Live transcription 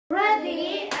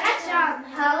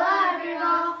Hello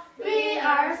everyone, we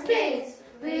are Spitz.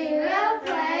 We will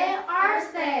play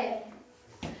Earth Day.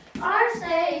 Earth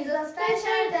Day is a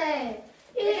special day.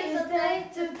 It is a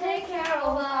day to take care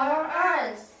of our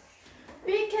Earth.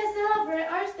 We can celebrate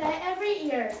Earth Day every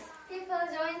year. People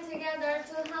join together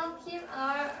to help keep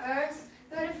our Earth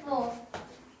beautiful.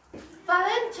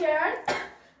 Volunteers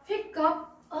pick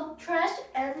up a trash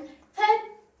and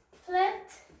plant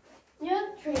new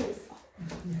trees.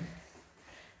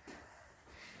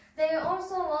 They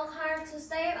also work hard to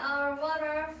save our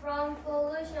water from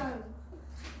pollution.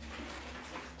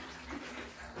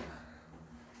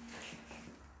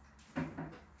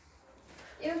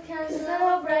 You can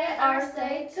celebrate Earth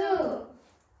Day too.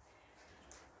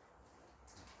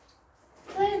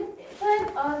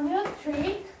 Plant a new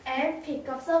tree and pick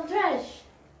up some trash.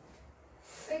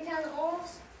 We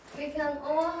can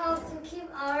all help to keep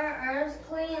our Earth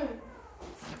clean.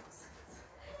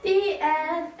 The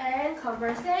end and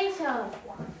conversation.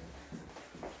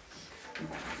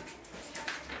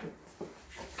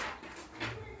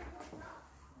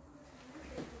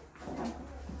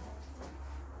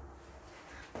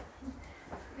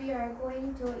 We are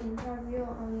going to interview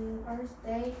on Earth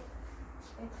Day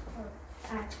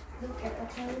expert. Look at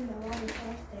the calendar. What is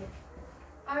Earth Day?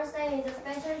 Earth Day is a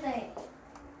special day.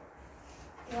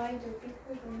 Why do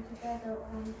people come together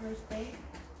on Earth Day?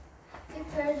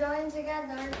 People join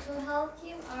together to help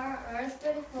keep our Earth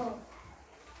beautiful.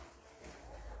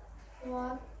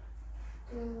 What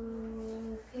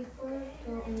do people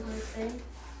do on Earth Day?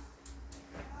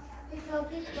 People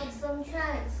pick up some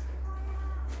trash.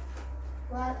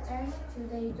 What else do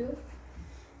they do?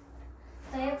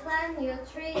 They plant new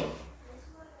trees.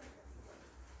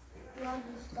 What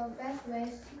is the best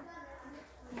way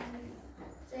to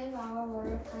save our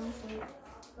water from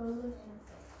pollution?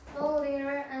 Go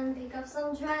litter and pick up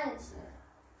some trash.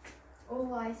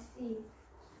 Oh, I see.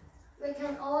 We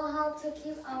can all help to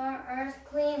keep our Earth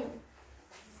clean.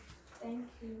 Thank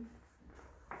you.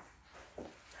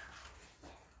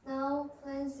 Now,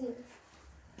 Clancy.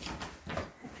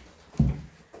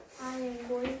 I am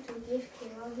going to give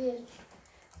him a gift.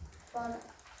 But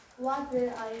what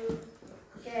will I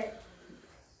get?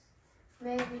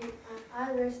 Maybe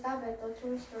I will stop at the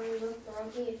toy store and look for a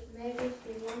gift. Maybe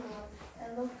he wants a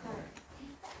yellow card.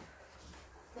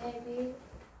 Maybe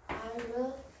I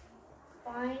will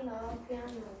find a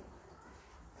piano.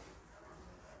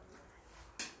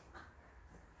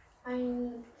 I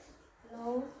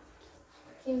know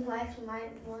Kim likes my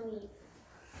money.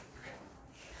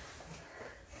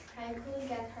 I could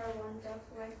get her one just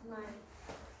like mine.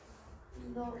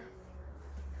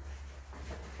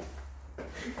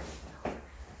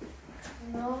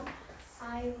 No,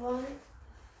 I won't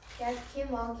get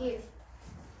him a gift.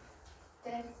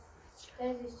 That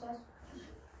is just what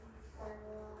I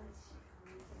want.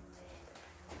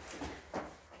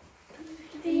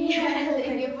 The end.